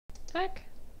Heck,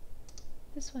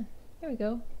 this one. There we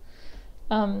go.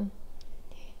 Now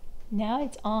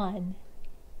it's on.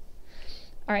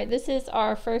 All right, this is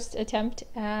our first attempt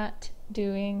at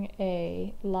doing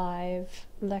a live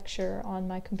lecture on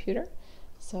my computer.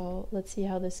 So let's see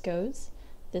how this goes.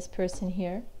 This person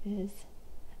here is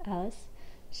Alice.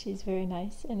 She's very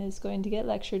nice and is going to get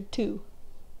lectured too.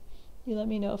 You let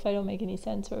me know if I don't make any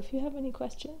sense or if you have any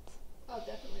questions. I'll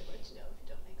definitely let you know if you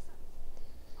don't make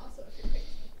sense. Also, if you're crazy.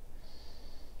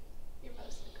 You're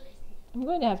mostly crazy. I'm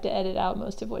going to have to edit out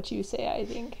most of what you say, I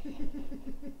think. You'll be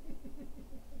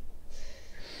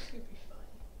fine.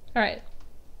 All right,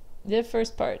 the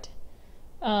first part.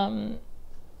 The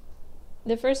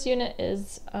first unit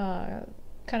is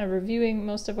kind of reviewing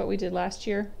most of what we did last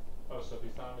year. Oh, so if you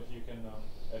found if you can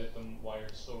edit them while you're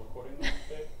still recording them,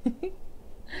 Dave?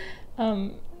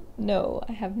 No,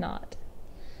 I have not.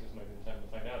 This might be the time to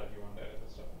find out if you want to edit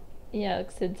this stuff. Yeah,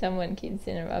 except someone keeps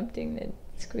interrupting the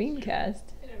screencast.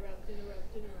 Interrupt.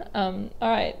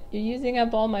 Alright, you're using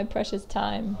up all my precious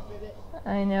time. Ribbit.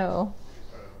 I know.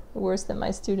 Worse than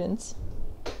my students.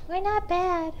 We're not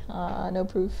bad. No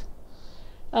proof.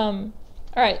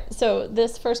 Alright, so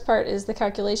this first part is the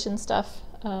calculation stuff.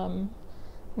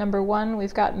 Number one,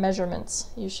 we've got measurements.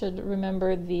 You should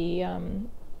remember the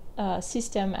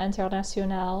Système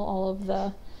International, all of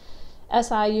the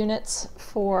SI units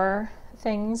for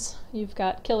things. You've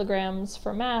got kilograms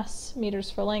for mass, meters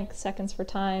for length, seconds for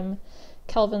time,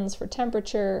 kelvins for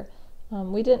temperature.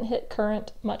 We didn't hit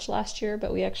current much last year,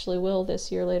 but we actually will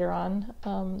this year later on.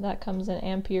 That comes in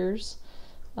amperes.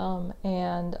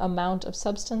 And amount of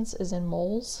substance is in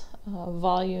moles.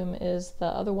 Volume is the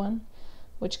other one,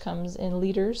 which comes in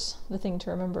liters. The thing to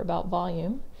remember about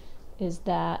volume is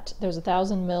that there's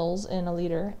 1,000 mils in a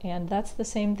liter, and that's the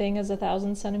same thing as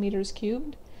 1,000 centimeters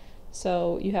cubed.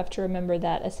 So you have to remember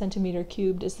that a centimeter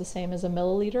cubed is the same as a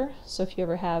milliliter. So if you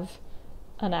ever have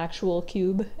an actual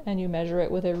cube and you measure it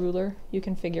with a ruler, you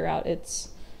can figure out its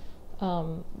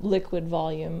liquid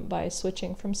volume by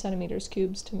switching from centimeters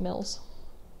cubes to mils.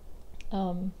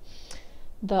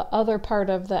 The other part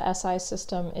of the SI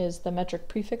system is the metric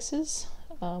prefixes,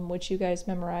 which you guys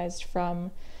memorized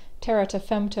from tera to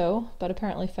femto, but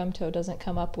apparently femto doesn't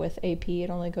come up with AP,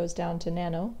 it only goes down to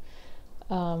nano.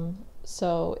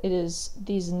 So it is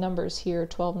these numbers here,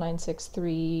 12, 9, 6,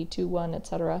 3, 2, 1,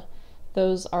 etc.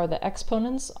 Those are the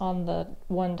exponents on the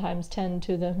 1 times 10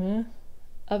 to the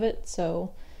of it.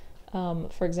 So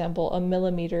for example, a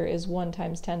millimeter is 1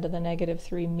 times 10 to the negative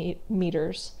 3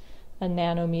 meters. A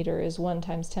nanometer is 1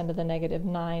 times 10 to the negative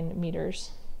 9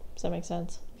 meters. Does that make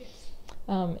sense? Yes.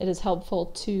 It is helpful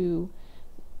to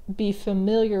be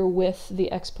familiar with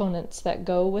the exponents that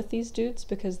go with these dudes,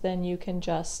 because then you can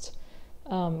just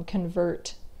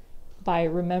convert by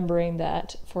remembering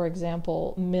that, for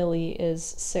example, milli is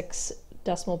 6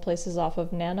 decimal places off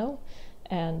of nano,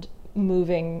 and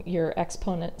moving your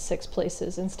exponent 6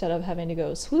 places instead of having to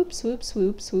go swoop, swoop,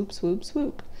 swoop, swoop, swoop,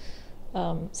 swoop.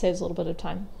 Saves a little bit of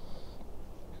time.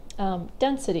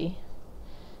 Density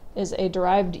is a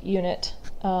derived unit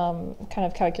kind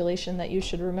of calculation that you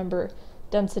should remember.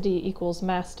 Density equals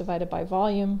mass divided by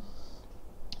volume.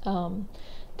 The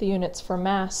units for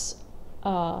mass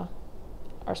are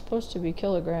supposed to be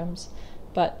kilograms,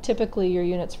 but typically your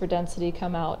units for density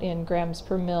come out in grams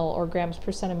per mil or grams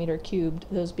per centimeter cubed,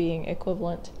 those being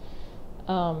equivalent.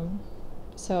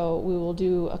 So we will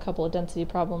do a couple of density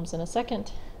problems in a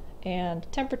second. And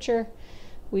temperature,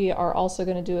 we are also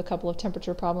going to do a couple of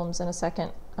temperature problems in a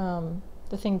second.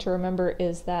 The thing to remember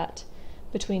is that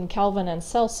between Kelvin and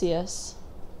Celsius,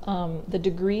 the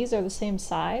degrees are the same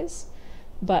size,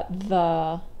 but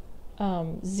the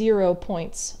 0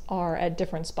 points are at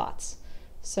different spots.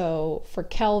 So for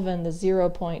Kelvin, the 0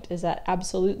 point is at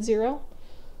absolute 0,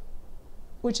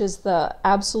 which is the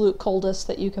absolute coldest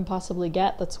that you can possibly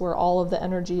get. That's where all of the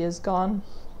energy is gone.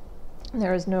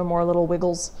 There is no more little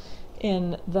wiggles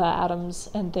in the atoms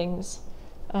and things.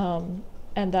 And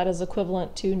that is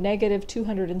equivalent to negative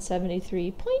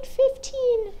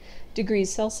 273.15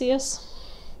 degrees Celsius.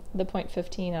 The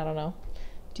 0.15, I don't know.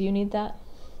 Do you need that?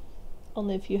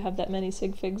 Only if you have that many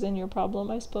sig figs in your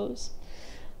problem, I suppose.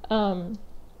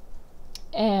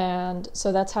 And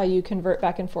so that's how you convert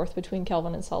back and forth between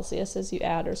Kelvin and Celsius, as you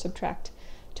add or subtract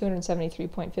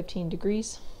 273.15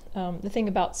 degrees. The thing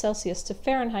about Celsius to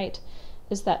Fahrenheit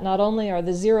is that not only are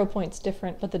the 0 points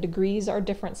different, but the degrees are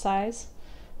different size.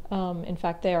 In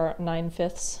fact, they are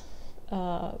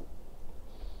 9/5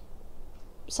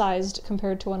 sized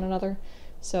compared to one another.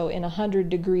 So in 100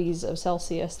 degrees of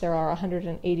Celsius, there are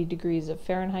 180 degrees of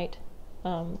Fahrenheit,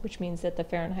 which means that the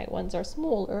Fahrenheit ones are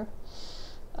smaller,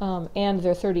 and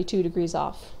they're 32 degrees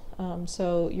off.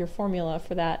 So your formula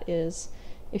for that is,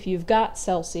 if you've got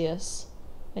Celsius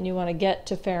and you want to get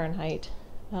to Fahrenheit,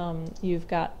 you've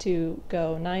got to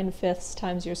go 9/5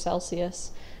 times your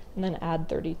Celsius and then add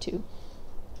 32.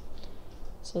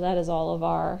 So that is all of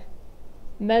our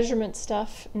measurement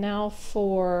stuff. Now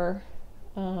for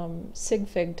sig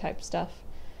fig type stuff.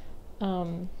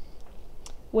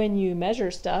 When you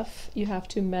measure stuff, you have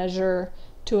to measure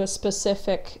to a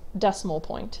specific decimal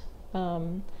point,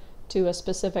 to a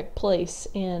specific place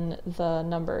in the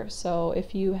number. So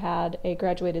if you had a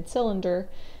graduated cylinder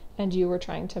and you were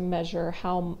trying to measure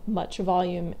how much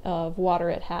volume of water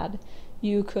it had,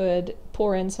 you could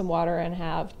pour in some water and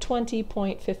have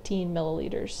 20.15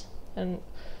 milliliters. And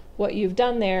what you've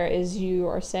done there is you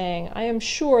are saying, I am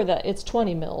sure that it's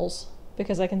 20 mils,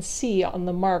 because I can see on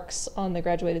the marks on the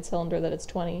graduated cylinder that it's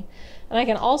 20. And I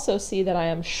can also see that I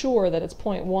am sure that it's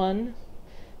 0.1,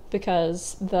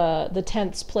 because the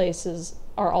tenths places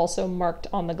are also marked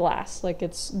on the glass, like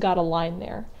it's got a line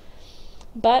there.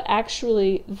 But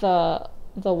actually the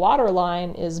water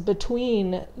line is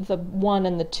between the 1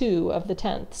 and the 2 of the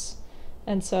tenths.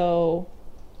 And so,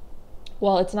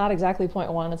 well, it's not exactly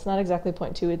 0.1, it's not exactly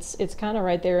 0.2, it's kind of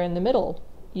right there in the middle,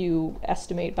 you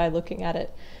estimate by looking at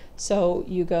it. So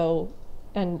you go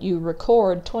and you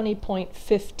record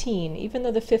 20.15, even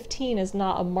though the 15 is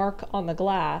not a mark on the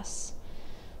glass.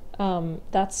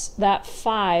 That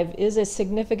 5 is a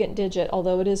significant digit,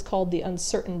 although it is called the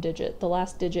uncertain digit. The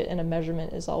last digit in a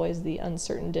measurement is always the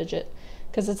uncertain digit,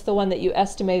 because it's the one that you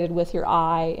estimated with your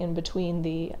eye in between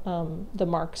the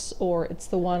marks, or it's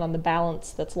the one on the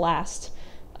balance that's last,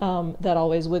 that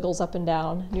always wiggles up and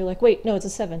down. And you're like, wait, no, it's a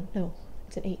 7. No,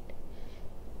 it's an 8.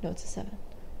 No, it's a 7.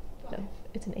 No,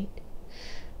 it's an 8.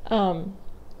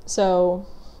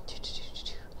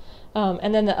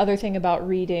 And then the other thing about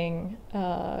reading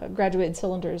graduated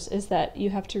cylinders is that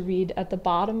you have to read at the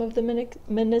bottom of the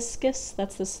meniscus.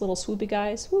 That's this little swoopy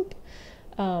guy, swoop.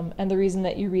 And the reason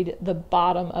that you read at the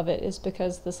bottom of it is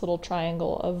because this little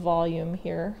triangle of volume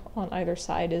here on either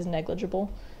side is negligible,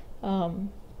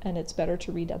 and it's better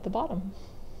to read at the bottom.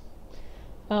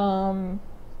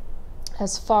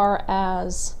 As far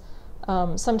as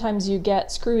sometimes you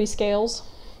get screwy scales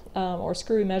or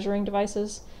screwy measuring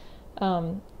devices.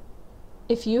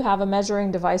 If you have a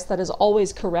measuring device that is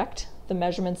always correct, the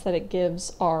measurements that it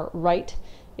gives are right,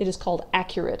 it is called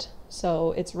accurate.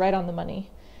 So it's right on the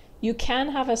money. You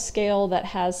can have a scale that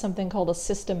has something called a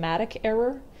systematic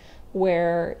error,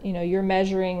 where you're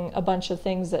measuring a bunch of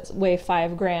things that weigh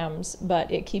 5 grams, but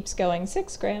it keeps going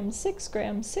 6 grams, 6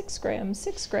 grams, 6 grams,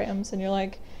 6 grams, and you're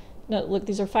like, no, look,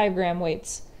 these are 5 gram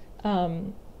weights.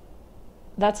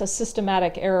 That's a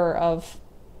systematic error of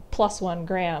plus 1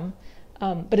 gram.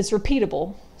 But it's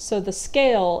repeatable. So the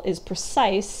scale is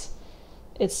precise.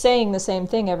 It's saying the same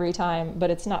thing every time, but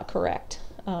it's not correct.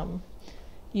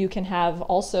 You can have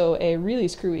also a really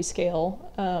screwy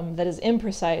scale that is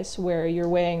imprecise, where you're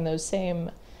weighing those same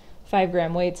 5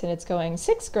 gram weights and it's going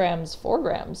 6 grams, 4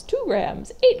 grams, 2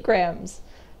 grams, 8 grams.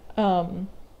 And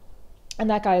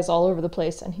that guy is all over the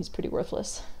place and he's pretty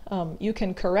worthless. You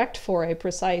can correct for a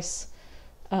precise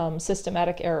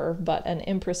systematic error, but an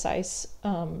imprecise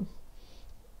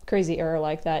crazy error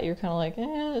like that, you're kind of like,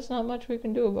 there's not much we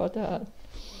can do about that. All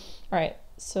right,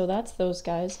 so that's those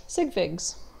guys. Sig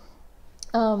figs.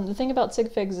 The thing about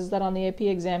sig figs is that on the AP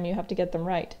exam you have to get them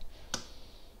right.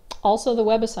 Also the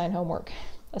WebAssign homework,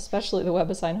 especially the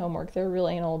WebAssign homework, they're real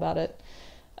anal about it.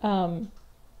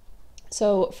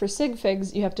 So for sig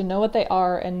figs, you have to know what they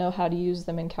are and know how to use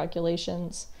them in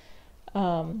calculations.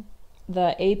 The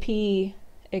AP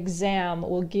exam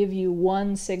will give you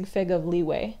 1 sig fig of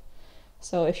leeway.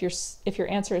 So if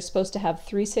your answer is supposed to have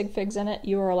 3 sig figs in it,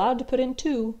 you are allowed to put in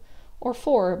 2 or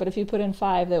 4, but if you put in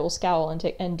 5, they will scowl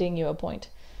and ding you a point.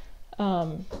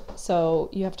 So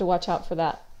you have to watch out for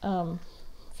that.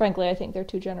 Frankly, I think they're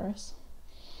too generous.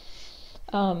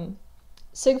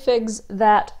 Sig figs,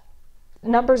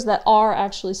 numbers that are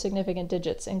actually significant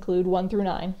digits include 1 through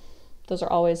 9. Those are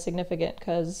always significant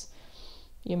because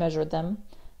you measured them.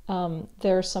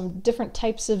 There are some different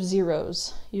types of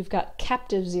zeros. You've got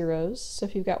captive zeros. So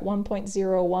if you've got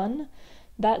 1.01,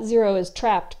 that 0 is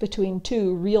trapped between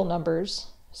 2 real numbers,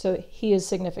 so he is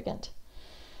significant.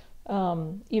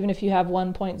 Even if you have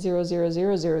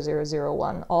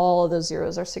 1.00000001, all of those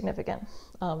zeros are significant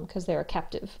because they are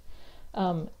captive.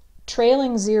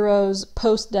 Trailing zeros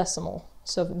post-decimal,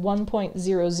 so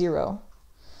 1.00.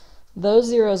 Those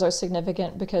zeros are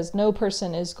significant because no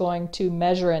person is going to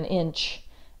measure an inch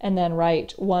and then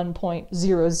write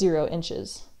 1.00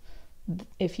 inches.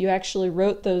 if you actually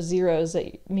wrote those zeros,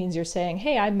 that means you're saying,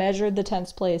 hey, I measured the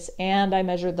tenths place and I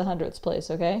measured the hundredths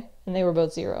place, okay? And they were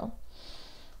both 0.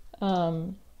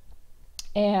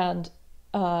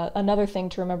 Another thing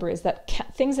to remember is that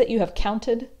things that you have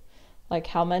counted, like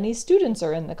how many students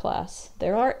are in the class.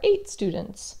 There are 8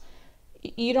 students.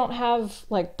 You don't have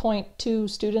like 0.2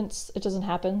 students. It doesn't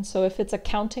happen. So if it's a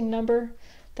counting number,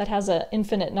 that has an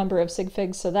infinite number of sig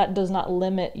figs, so that does not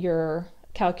limit your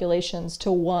calculations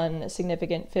to one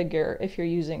significant figure if you're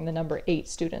using the number 8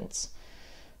 students.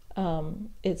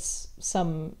 It's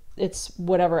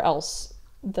whatever else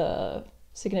the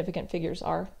significant figures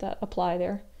are that apply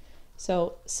there.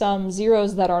 So some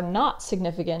zeros that are not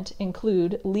significant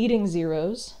include leading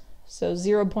zeros, so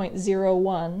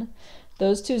 0.01.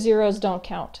 Those 2 zeros don't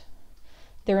count.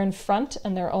 They're in front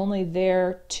and they're only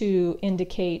there to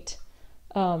indicate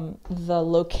the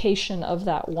location of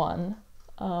that 1.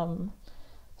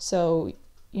 So,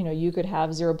 you know, you could have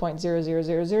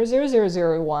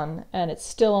 0.000000001 and it's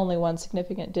still only one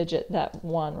significant digit, that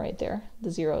 1 right there.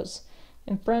 The zeros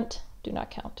in front do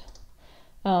not count.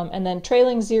 And then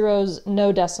trailing zeros,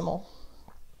 no decimal.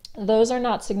 Those are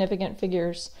not significant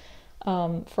figures.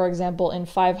 For example, in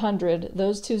 500,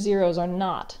 those 2 zeros are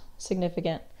not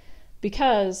significant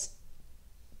because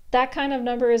that kind of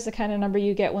number is the kind of number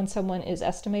you get when someone is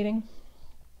estimating.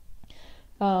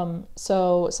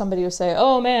 So somebody will say,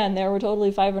 oh man, there were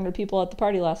totally 500 people at the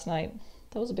party last night.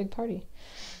 That was a big party.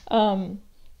 And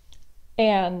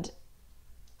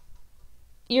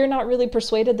you're not really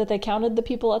persuaded that they counted the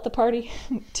people at the party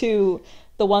to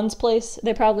the ones place.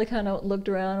 They probably kind of looked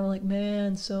around and were like,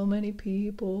 man, so many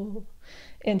people.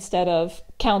 Instead of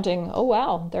counting, oh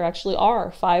wow, there actually are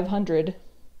 500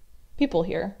 people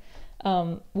here.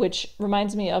 Which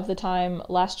reminds me of the time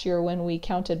last year when we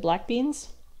counted black beans.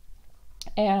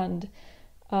 And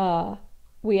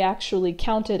we actually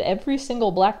counted every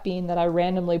single black bean that I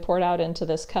randomly poured out into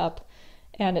this cup.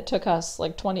 And it took us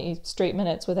like 20 straight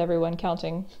minutes with everyone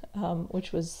counting,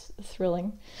 which was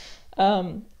thrilling.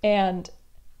 And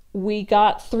we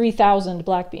got 3,000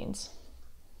 black beans.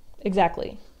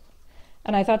 Exactly.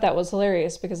 And I thought that was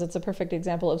hilarious because it's a perfect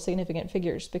example of significant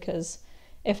figures, because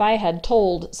if I had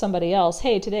told somebody else,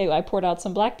 hey, today I poured out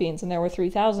some black beans and there were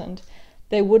 3,000,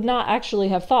 they would not actually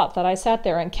have thought that I sat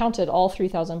there and counted all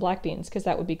 3,000 black beans, because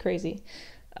that would be crazy.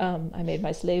 I made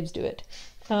my slaves do it.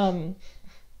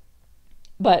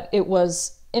 But it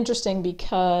was interesting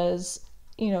because,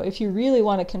 you know, if you really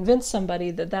want to convince somebody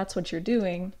that that's what you're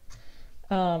doing,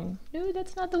 no,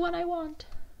 that's not the one I want.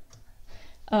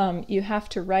 You have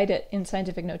to write it in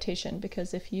scientific notation,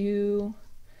 because if you,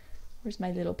 where's my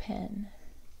little pen?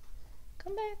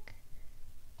 Come back.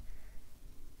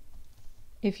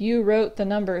 If you wrote the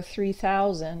number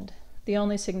 3,000, the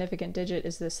only significant digit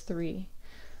is this 3.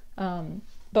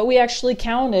 But we actually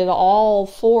counted all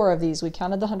 4 of these. We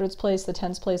counted the hundreds place, the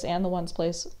tens place, and the ones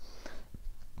place.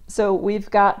 So we've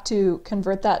got to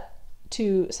convert that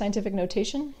to scientific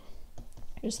notation.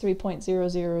 Here's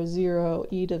 3.000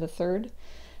 e to the 3rd.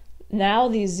 Now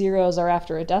these zeros are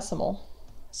after a decimal,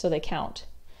 so they count.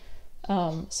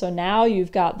 So now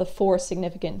you've got the 4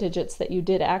 significant digits that you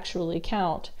did actually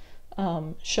count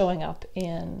showing up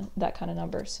in that kind of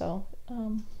number. So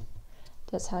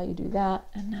that's how you do that.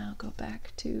 And now go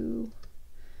back to,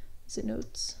 is it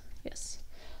notes? Yes.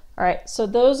 All right, so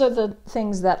those are the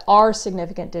things that are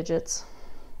significant digits.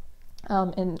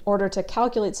 In order to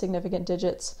calculate significant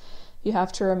digits, you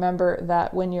have to remember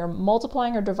that when you're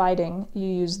multiplying or dividing, you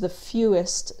use the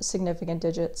fewest significant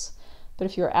digits. But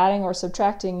if you're adding or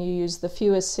subtracting, you use the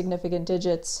fewest significant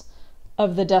digits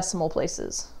of the decimal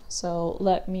places. So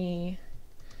let me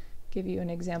give you an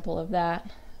example of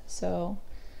that. So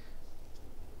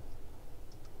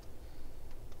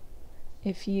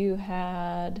if you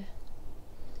had,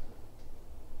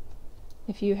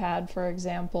 for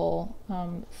example,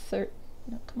 no,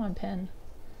 come on, pen.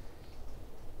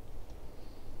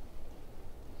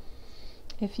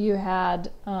 If you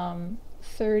had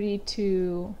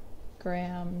 32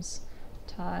 grams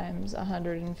times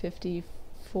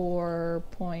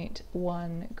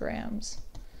 154.1 grams.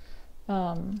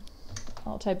 I'll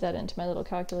type that into my little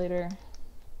calculator.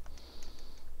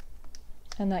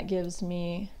 And that gives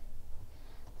me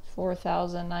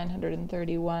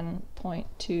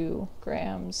 4,931.2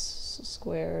 grams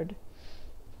squared.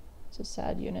 It's a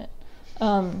sad unit.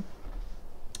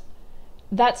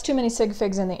 That's too many sig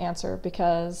figs in the answer,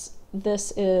 because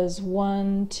this is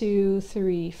 1, 2,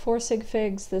 3, 4 sig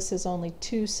figs. This is only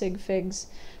 2 sig figs.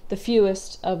 The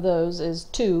fewest of those is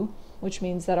 2, which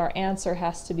means that our answer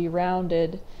has to be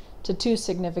rounded to 2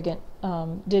 significant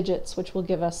digits, which will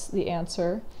give us the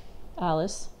answer.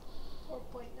 Alice? 4.9.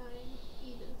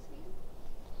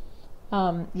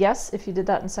 Yes, if you did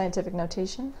that in scientific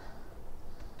notation.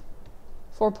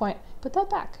 Put that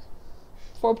back.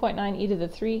 4.9 e to the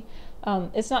 3.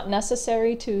 It's not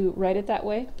necessary to write it that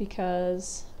way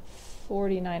because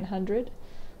 4,900.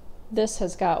 This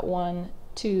has got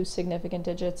 2 significant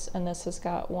digits, and this has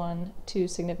got 2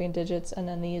 significant digits, and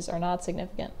then these are not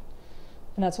significant.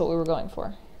 And that's what we were going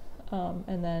for.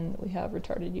 And then we have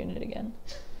retarded unit again.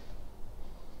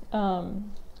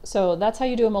 So that's how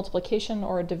you do a multiplication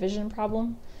or a division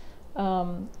problem.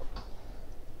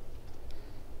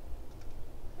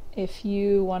 If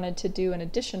you wanted to do an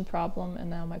addition problem, and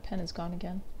now my pen is gone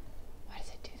again. Why does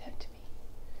it do that to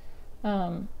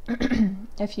me?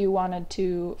 If you wanted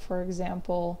to, for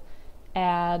example,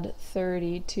 add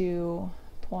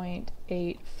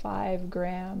 32.85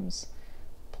 grams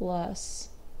plus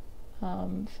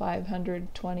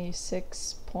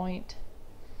 526 point,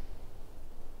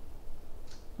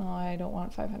 oh, I don't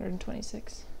want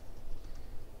 526.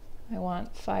 I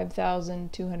want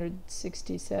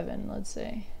 5,267, let's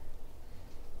say.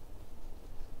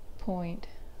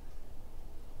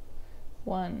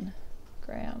 0.1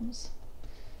 grams.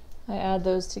 I add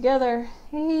those together.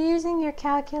 Are you using your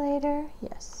calculator?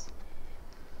 Yes.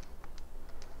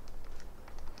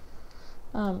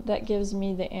 That gives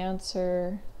me the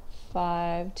answer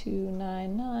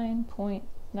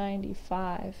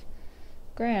 5299.95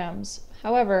 grams.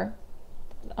 However,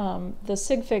 the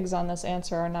sig figs on this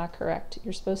answer are not correct.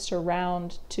 You're supposed to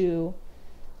round to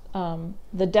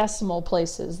the decimal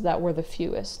places that were the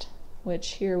fewest,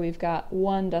 which here we've got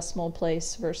 1 decimal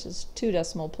place versus 2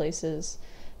 decimal places.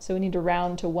 So we need to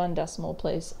round to 1 decimal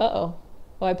place. Uh-oh.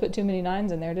 Well, I put too many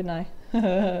 9s in there, didn't I?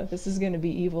 This is going to be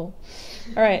evil.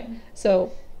 All right,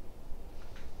 so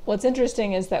what's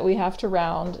interesting is that we have to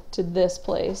round to this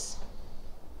place,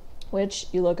 which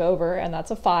you look over, and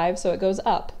that's a 5, so it goes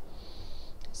up.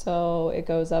 So it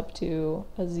goes up to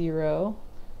a 0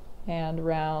 and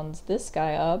rounds this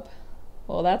guy up.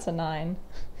 Well, that's a 9.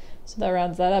 So that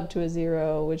rounds that up to a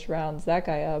 0, which rounds that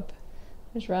guy up,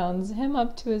 which rounds him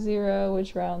up to a 0,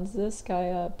 which rounds this guy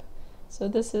up. So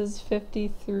this is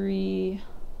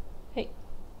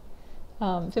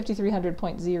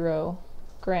 5,300.0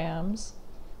 grams.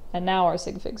 And now our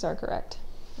sig figs are correct.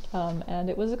 And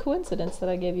it was a coincidence that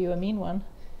I gave you a mean one.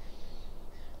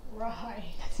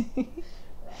 Right.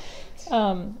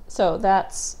 So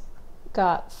that's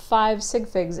got 5 sig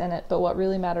figs in it, but what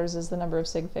really matters is the number of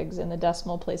sig figs in the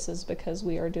decimal places because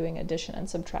we are doing addition and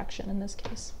subtraction in this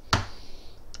case.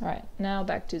 All right, now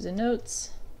back to the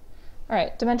notes. All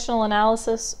right, dimensional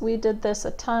analysis. We did this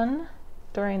a ton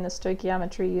during the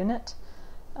stoichiometry unit.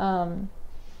 And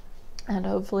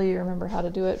hopefully you remember how to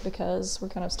do it because we're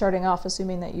kind of starting off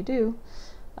assuming that you do.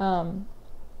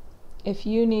 If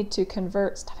you need to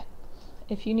convert,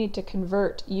 if you need to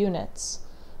convert units,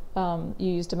 you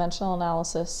use dimensional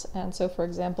analysis. And so, for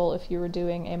example, if you were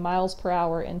doing a miles per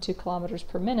hour into kilometers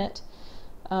per minute,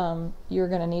 you're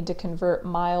going to need to convert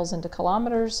miles into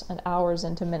kilometers and hours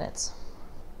into minutes.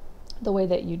 The way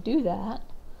that you do that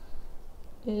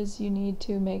is you need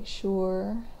to make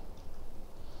sure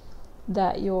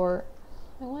that your,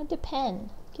 I want the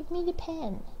pen, give me the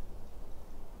pen.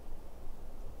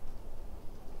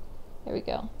 There we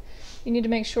go. You need to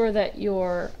make sure that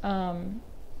your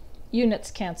units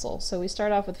cancel. So we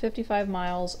start off with 55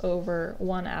 miles over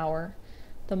 1 hour.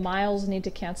 The miles need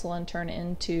to cancel and turn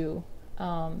into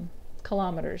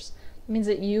kilometers. It means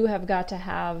that you have got to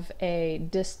have a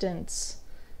distance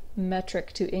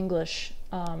metric to English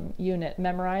unit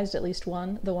memorized, at least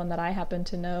one. The one that I happen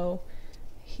to know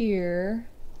here,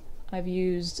 I've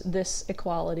used this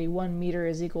equality: 1 meter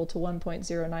is equal to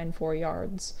 1.094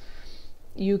 yards.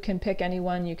 You can pick any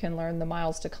one. You can learn the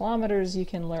miles to kilometers, you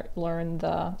can learn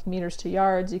the meters to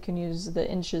yards, you can use the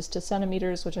inches to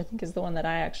centimeters, which I think is the one that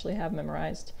I actually have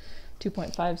memorized,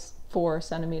 2.54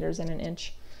 centimeters in an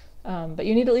inch. But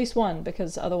you need at least one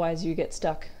because otherwise you get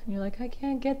stuck. And you're like, I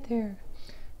can't get there.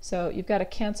 So you've got to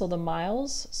cancel the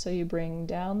miles, so you bring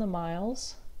down the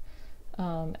miles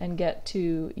and get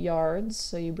to yards,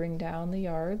 so you bring down the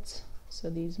yards. So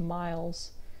these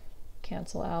miles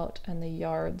cancel out and the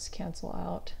yards cancel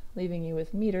out, leaving you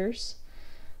with meters.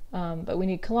 But we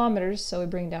need kilometers, so we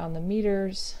bring down the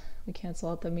meters, we cancel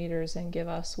out the meters and give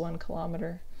us 1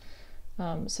 kilometer.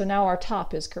 So now our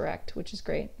top is correct, which is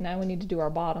great. Now we need to do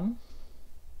our bottom.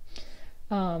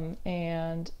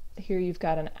 And here you've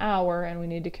got an hour and we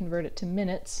need to convert it to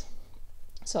minutes.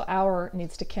 So hour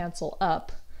needs to cancel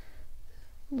up.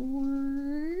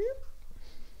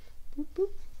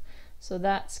 So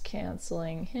that's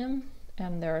canceling him,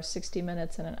 and there are 60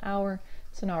 minutes in an hour.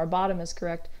 So now our bottom is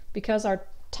correct. Because our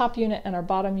top unit and our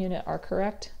bottom unit are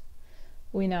correct,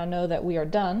 we now know that we are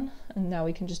done, and now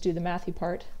we can just do the mathy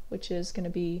part, which is going to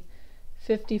be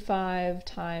 55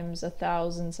 times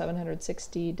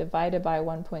 1,760 divided by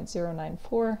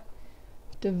 1.094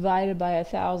 divided by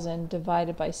 1,000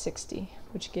 divided by 60,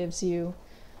 which gives you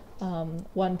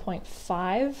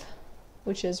 1.5,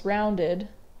 which is rounded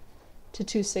to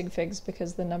 2 sig figs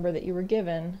because the number that you were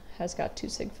given has got 2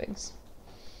 sig figs.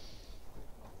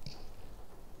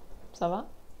 Ça va?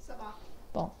 Ça va.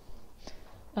 Bon.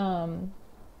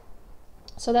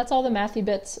 So that's all the mathy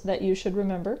bits that you should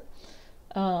remember.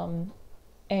 And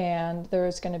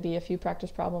there's going to be a few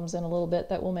practice problems in a little bit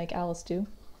that we'll make Alice do.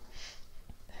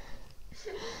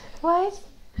 What?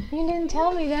 You didn't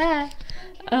tell me that.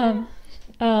 No,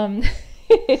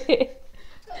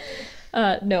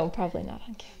 probably not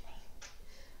on camera.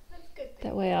 That's good.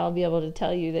 That way I'll be able to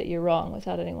tell you that you're wrong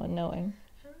without anyone knowing.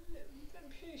 I'm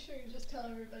pretty sure you just tell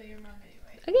everybody you're wrong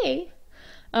anyway. Okay.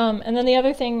 And then the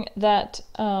other thing that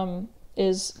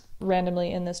is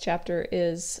randomly in this chapter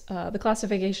is the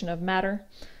classification of matter,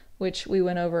 which we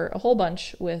went over a whole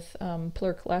bunch with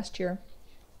Plurk last year.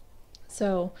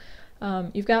 So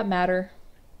you've got matter.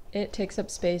 It takes up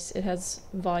space. It has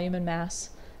volume and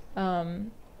mass.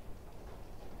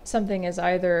 Something is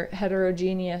either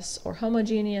heterogeneous or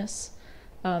homogeneous.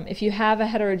 If you have a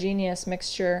heterogeneous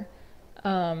mixture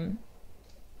and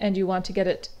you want to get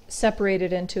it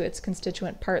separated into its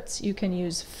constituent parts, you can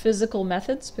use physical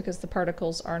methods because the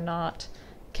particles are not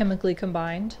chemically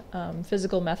combined.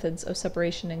 Physical methods of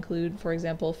separation include, for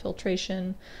example,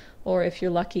 filtration, or if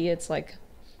you're lucky, it's like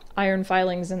iron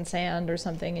filings in sand or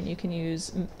something, and you can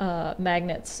use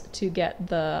magnets to get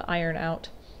the iron out.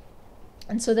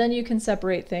 And so then you can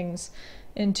separate things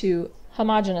into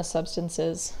homogeneous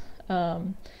substances.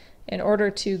 In order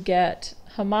to get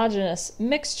homogeneous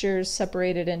mixtures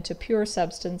separated into pure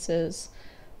substances,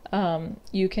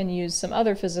 you can use some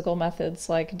other physical methods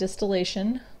like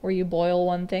distillation, where you boil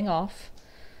one thing off,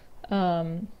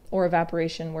 or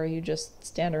evaporation, where you just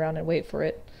stand around and wait for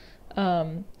it,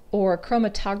 or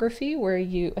chromatography, where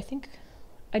you, I think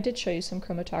I did show you some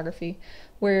chromatography,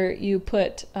 where you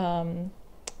put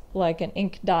like an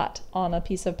ink dot on a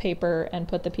piece of paper and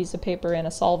put the piece of paper in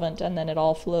a solvent, and then it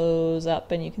all flows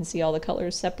up and you can see all the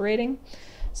colors separating.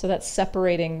 So that's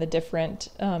separating the different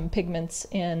pigments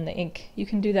in the ink. You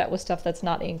can do that with stuff that's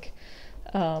not ink,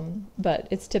 but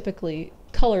it's typically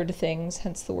colored things,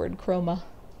 hence the word chroma.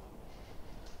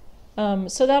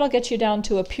 So that'll get you down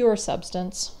to a pure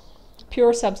substance.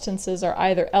 Pure substances are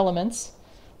either elements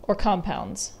or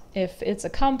compounds. If it's a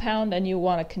compound and you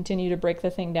want to continue to break the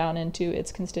thing down into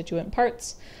its constituent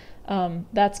parts,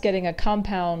 that's getting a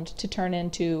compound to turn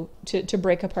into, to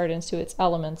break apart into its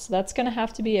elements. That's going to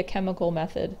have to be a chemical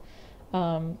method.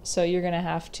 So you're going to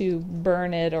have to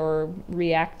burn it or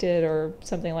react it or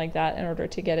something like that in order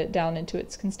to get it down into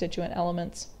its constituent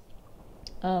elements.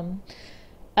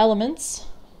 Elements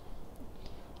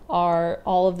are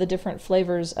all of the different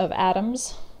flavors of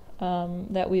atoms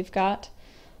that we've got.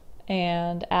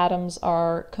 And atoms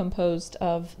are composed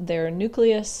of their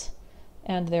nucleus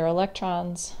and their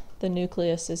electrons. The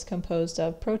nucleus is composed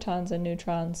of protons and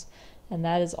neutrons, and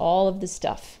that is all of the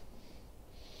stuff.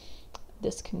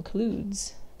 This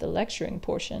concludes the lecturing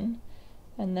portion,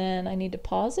 and then I need to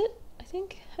pause it, I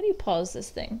think. How do you pause this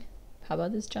thing? How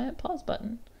about this giant pause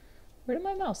button? Where did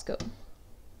my mouse go?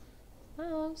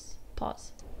 Mouse,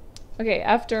 pause. Okay,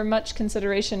 after much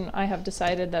consideration, I have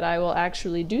decided that I will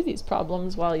actually do these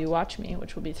problems while you watch me,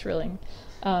 which will be thrilling,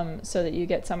 so that you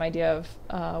get some idea of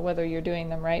whether you're doing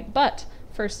them right. But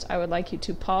first, I would like you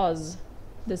to pause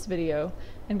this video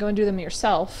and go and do them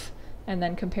yourself, and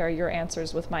then compare your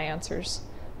answers with my answers.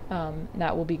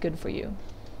 That will be good for you.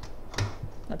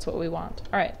 That's what we want.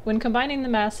 All right, when combining the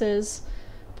masses,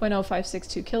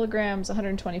 0.0562 kilograms,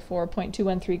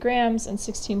 124.213 grams, and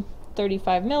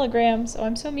 1635 milligrams. Oh,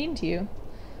 I'm so mean to you.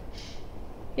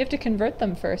 You have to convert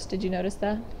them first. Did you notice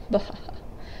that?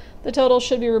 The total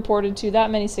should be reported to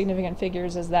that many significant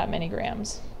figures as that many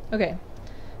grams. Okay,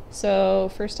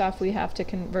 so first off we have to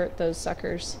convert those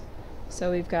suckers. So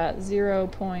we've got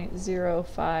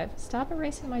 0.05. Stop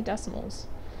erasing my decimals.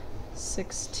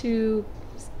 62.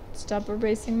 Stop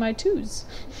erasing my 2's.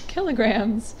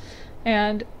 Kilograms.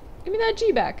 And give me that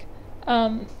G back.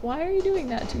 Why are you doing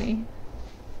that to me?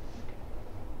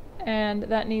 And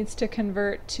that needs to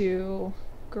convert to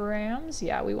grams.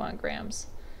 Yeah, we want grams.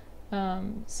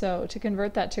 So to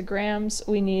convert that to grams,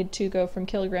 we need to go from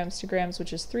kilograms to grams,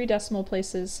 which is 3 decimal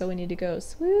places. So we need to go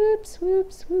swoop,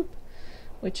 swoop, swoop,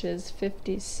 which is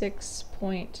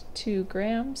 56.2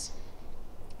 grams.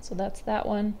 So that's that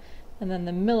one. And then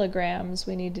the milligrams,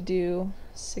 we need to do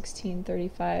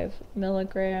 1635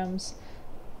 milligrams.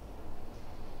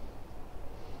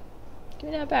 Give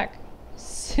me that back.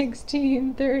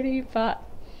 1635.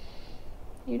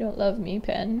 You don't love me,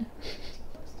 pen.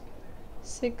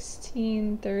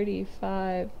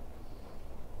 1635.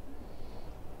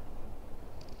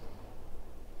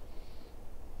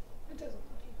 It doesn't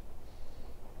love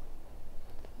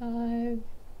you. 5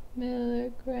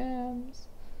 milligrams.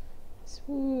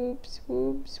 Swoop,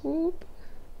 swoop, swoop.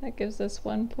 That gives us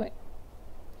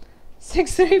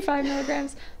 1.635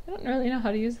 milligrams. I don't really know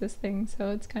how to use this thing, so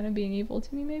it's kind of being evil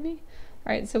to me, maybe.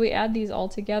 All right, so we add these all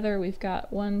together. We've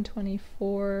got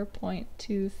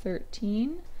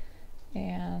 124.213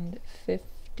 and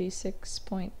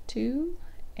 56.2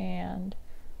 and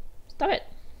stop it.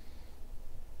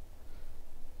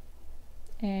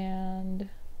 And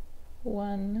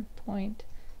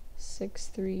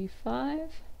 1.635,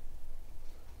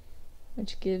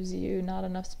 which gives you not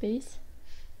enough space,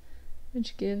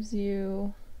 which gives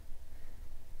you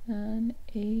an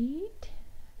 8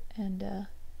 and a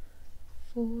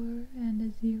 4 and a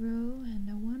 0 and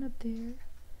a 1 up there,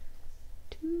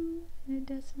 2 and a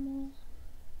decimal.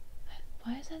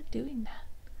 Why is that doing that?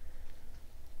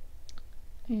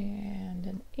 And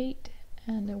an 8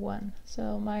 and a 1.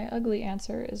 So my ugly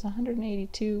answer is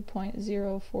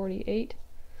 182.048.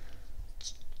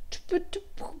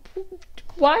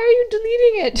 Why are you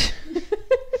deleting it?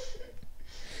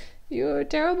 You're a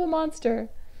terrible monster.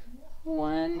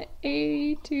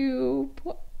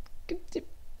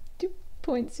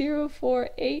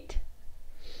 182.048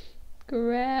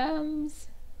 grams.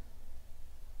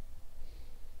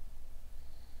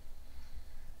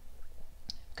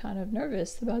 Kind of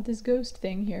nervous about this ghost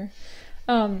thing here.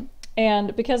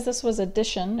 And because this was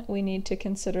addition, we need to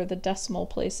consider the decimal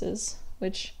places,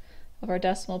 which of our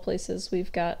decimal places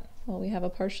we've got, well, we have a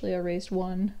partially erased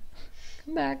 1.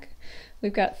 Come back.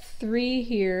 We've got 3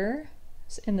 here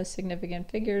in the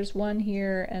significant figures, 1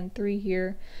 here and 3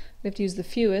 here. We have to use the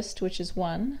fewest, which is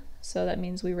 1. So that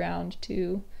means we round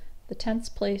to the tenths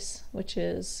place, which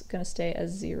is going to stay as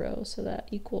 0. So that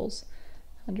equals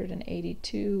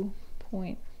 182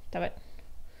 point, stop it,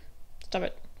 stop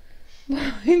it,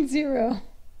 0.0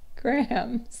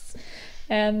 grams.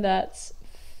 And that's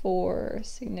 4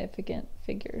 significant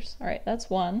figures. All right, that's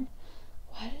 1.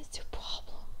 What is your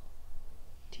problem?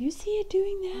 Do you see it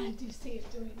doing that? I do see it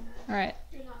doing that. All right.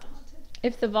 You're not haunted.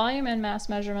 If the volume and mass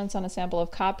measurements on a sample of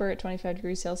copper at 25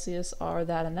 degrees Celsius are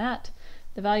that and that,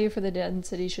 the value for the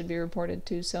density should be reported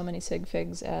to so many sig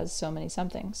figs as so many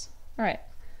somethings. All right.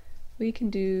 We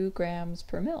can do grams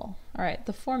per mil. All right.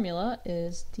 The formula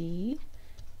is D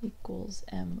equals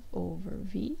M over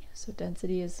V. So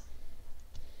density is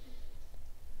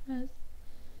I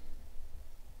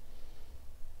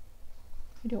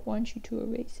don't want you to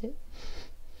erase it.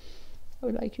 I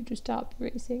would like you to stop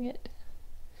erasing it.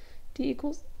 D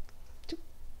equals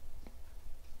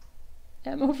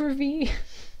M over V,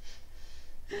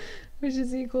 which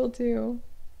is equal to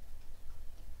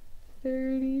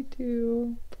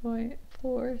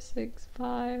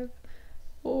 32.465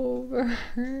 over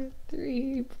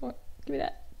 3. Give me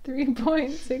that.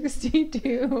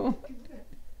 3.62.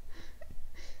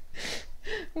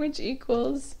 Which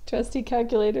equals, trusty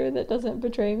calculator that doesn't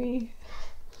betray me,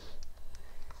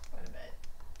 Quite a bit.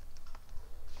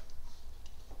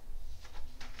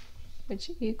 which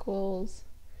equals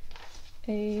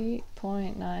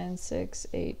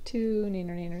 8.9682,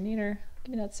 neener.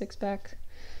 Give me that 6 back.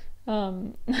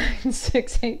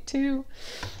 9682.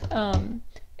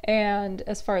 And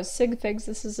as far as sig figs,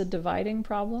 this is a dividing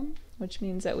problem, which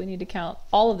means that we need to count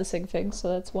all of the sig figs. So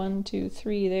that's 1, 2,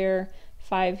 3 there,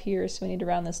 5 here. So we need to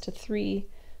round this to 3,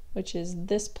 which is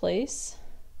this place.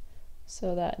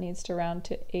 So that needs to round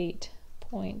to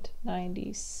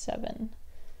 8.97.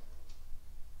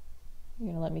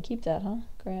 You're gonna let me keep that, huh?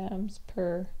 Grams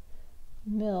per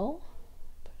mil.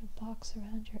 Put a box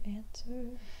around your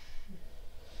answer.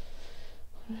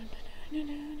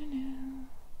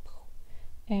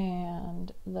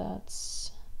 And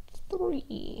that's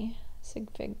 3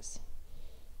 sig figs.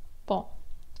 Bon.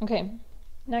 Okay,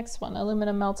 next one.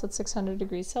 Aluminum melts at 600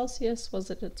 degrees Celsius.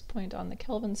 Was at its point on the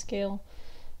Kelvin scale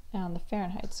and the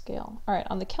Fahrenheit scale. All right,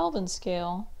 on the Kelvin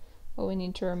scale, what we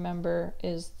need to remember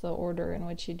is the order in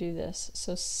which you do this.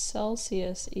 So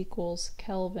Celsius equals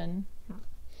Kelvin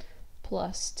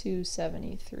plus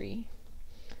 273.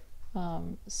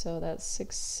 So that's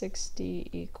 660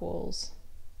 equals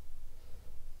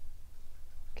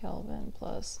Kelvin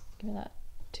plus, give me that,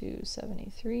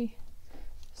 273.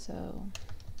 So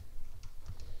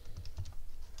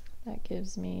that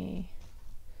gives me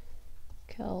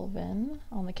Kelvin.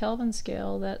 On the Kelvin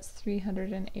scale, that's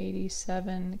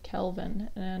 387 Kelvin.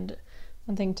 And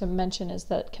one thing to mention is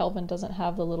that Kelvin doesn't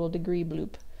have the little degree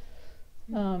bloop.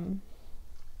 On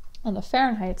the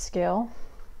Fahrenheit scale,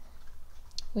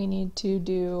 we need to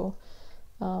do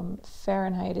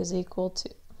Fahrenheit is equal to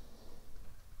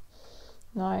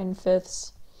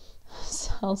 9/5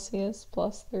 Celsius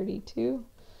plus 32,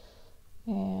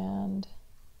 and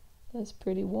that's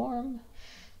pretty warm.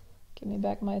 Give me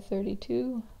back my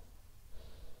 32,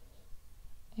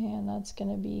 and that's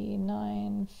going to be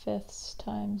 9/5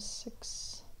 times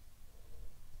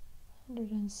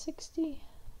 660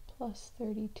 plus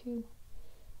 32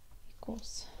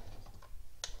 equals.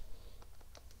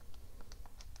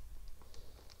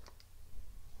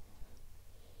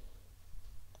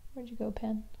 Where'd you go,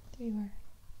 pen? There you are.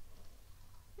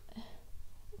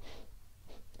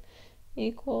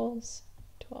 Equals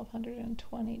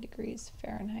 1220 degrees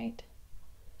Fahrenheit.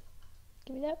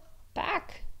 Give me that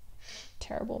back.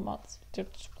 Terrible months. I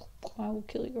will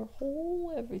kill your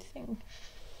whole everything.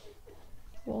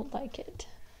 You won't like it.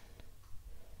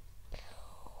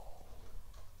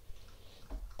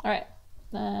 Alright,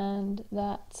 and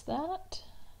that's that.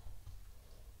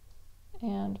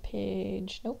 And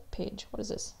what is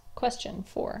this? Question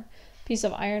 4. Piece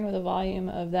of iron with a volume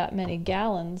of that many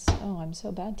gallons, oh, I'm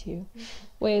so bad to you,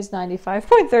 weighs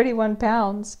 95.31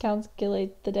 pounds.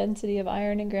 Calculate the density of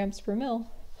iron in grams per mil.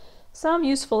 Some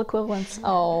useful equivalents.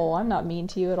 Oh, I'm not mean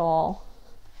to you at all.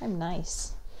 I'm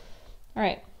nice. All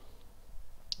right.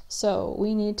 So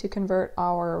we need to convert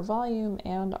our volume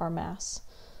and our mass.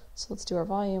 So let's do our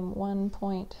volume.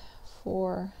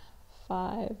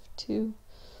 1.452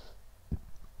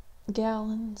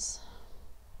 gallons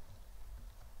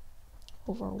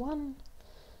over 1.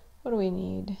 What do we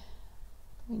need?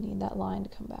 We need that line to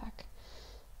come back.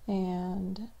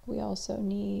 And we also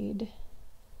need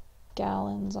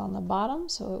gallons on the bottom,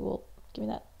 so it will give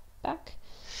me that back.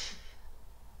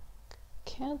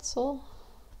 Cancel.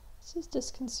 This is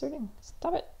disconcerting.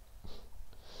 Stop it.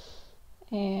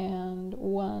 And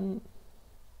 1.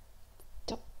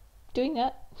 Stop doing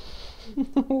that.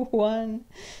 1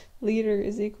 liter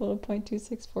is equal to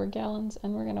 0.264 gallons,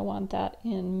 and we're going to want that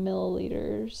in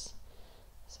milliliters.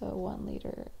 So 1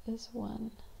 liter is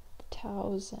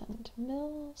 1,000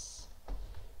 mils.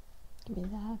 Give me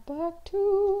that back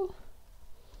too.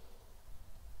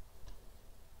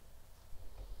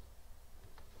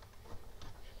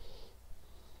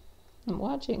 I'm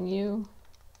watching you.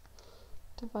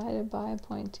 Divided by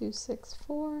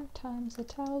 0.264 times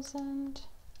 1,000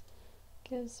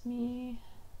 gives me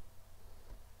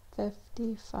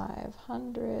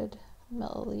 5,500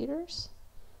 milliliters.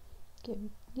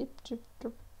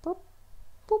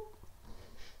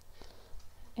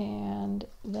 And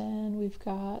then we've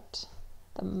got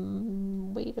the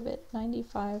weight of it,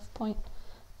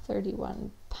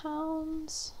 95.31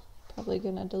 pounds. Probably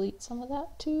gonna delete some of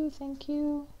that too, thank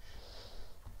you.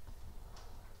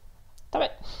 Stop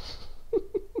it.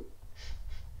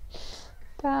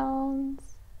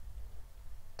 Pounds.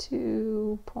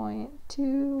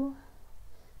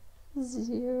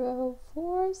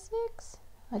 2.2046.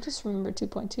 I just remember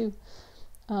 2.2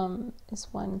 is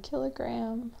 1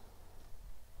 kilogram.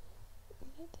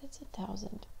 That's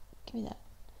 1,000. Give me that.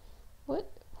 What?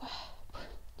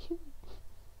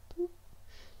 Boop.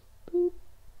 Boop.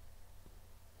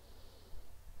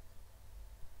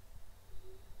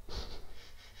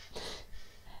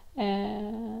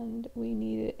 And we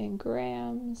need it in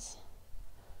grams.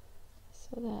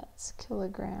 So that's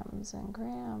kilograms and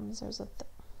grams. There's a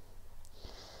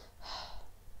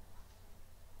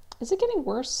Is it getting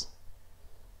worse?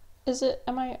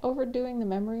 Am I overdoing the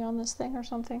memory on this thing or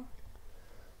something?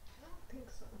 I don't think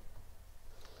so.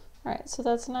 Alright, so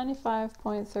that's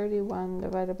 95.31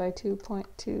 divided by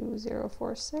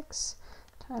 2.2046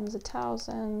 times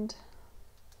 1,000.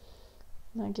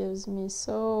 That gives me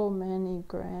so many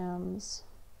grams.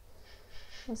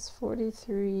 That's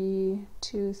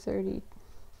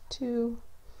 43,232.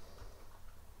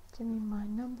 Give me my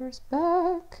numbers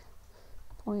back.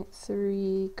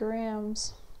 0.3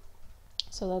 grams.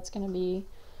 So that's going to be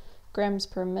grams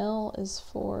per mil is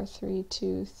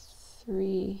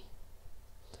 43,232.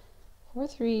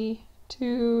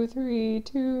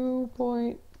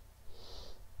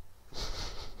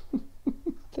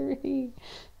 43,232.3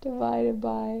 divided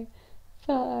by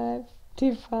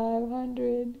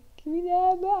 5,500. Give me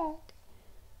that back.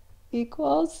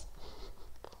 Equals.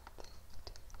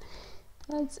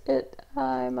 That's it.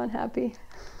 I'm unhappy.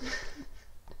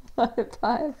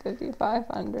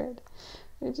 5,500.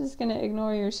 We're just gonna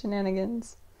ignore your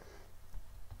shenanigans.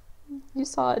 You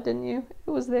saw it, didn't you? It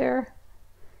was there.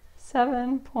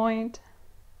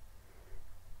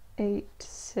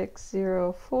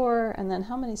 7.8604. And then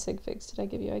how many sig figs did I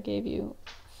give you? I gave you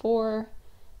 4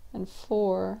 and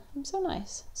 4. I'm so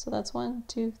nice. So that's 1,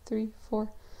 2, 3,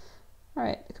 4. All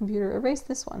right, computer, erase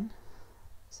this one.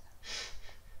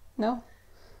 No?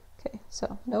 Okay,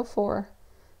 so no 4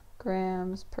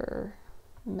 grams per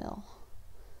mil.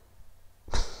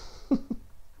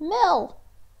 Mil!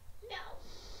 No.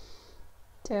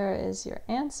 Tara is your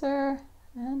answer,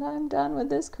 and I'm done with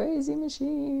this crazy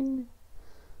machine.